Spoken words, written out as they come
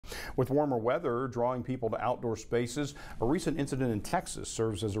With warmer weather drawing people to outdoor spaces, a recent incident in Texas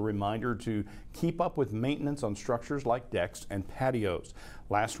serves as a reminder to keep up with maintenance on structures like decks and patios.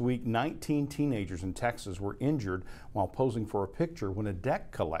 Last week, 19 teenagers in Texas were injured while posing for a picture when a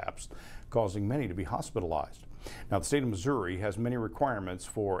deck collapsed, causing many to be hospitalized. Now, the state of Missouri has many requirements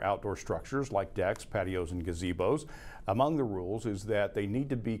for outdoor structures like decks, patios, and gazebos. Among the rules is that they need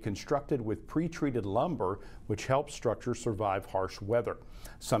to be constructed with pre-treated lumber, which helps structures survive harsh weather.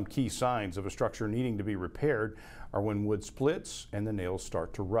 Some key signs of a structure needing to be repaired are when wood splits and the nails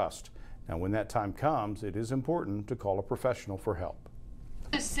start to rust. Now, when that time comes, it is important to call a professional for help.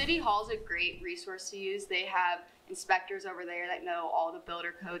 The City Hall is a great resource to use. They have inspectors over there that know all the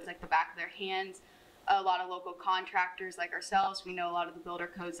builder codes like the back of their hands. A lot of local contractors like ourselves, we know a lot of the builder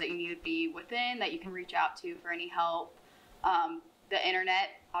codes that you need to be within, that you can reach out to for any help. The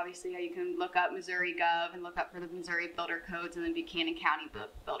internet, obviously, you can look up Missouri Gov and look up for the Missouri builder codes and then Buchanan County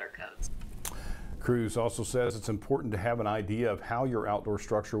builder codes. Cruz also says it's important to have an idea of how your outdoor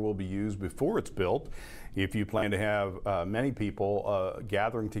structure will be used before it's built. If you plan to have many people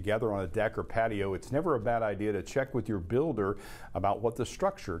gathering together on a deck or patio, it's never a bad idea to check with your builder about what the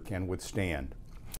structure can withstand.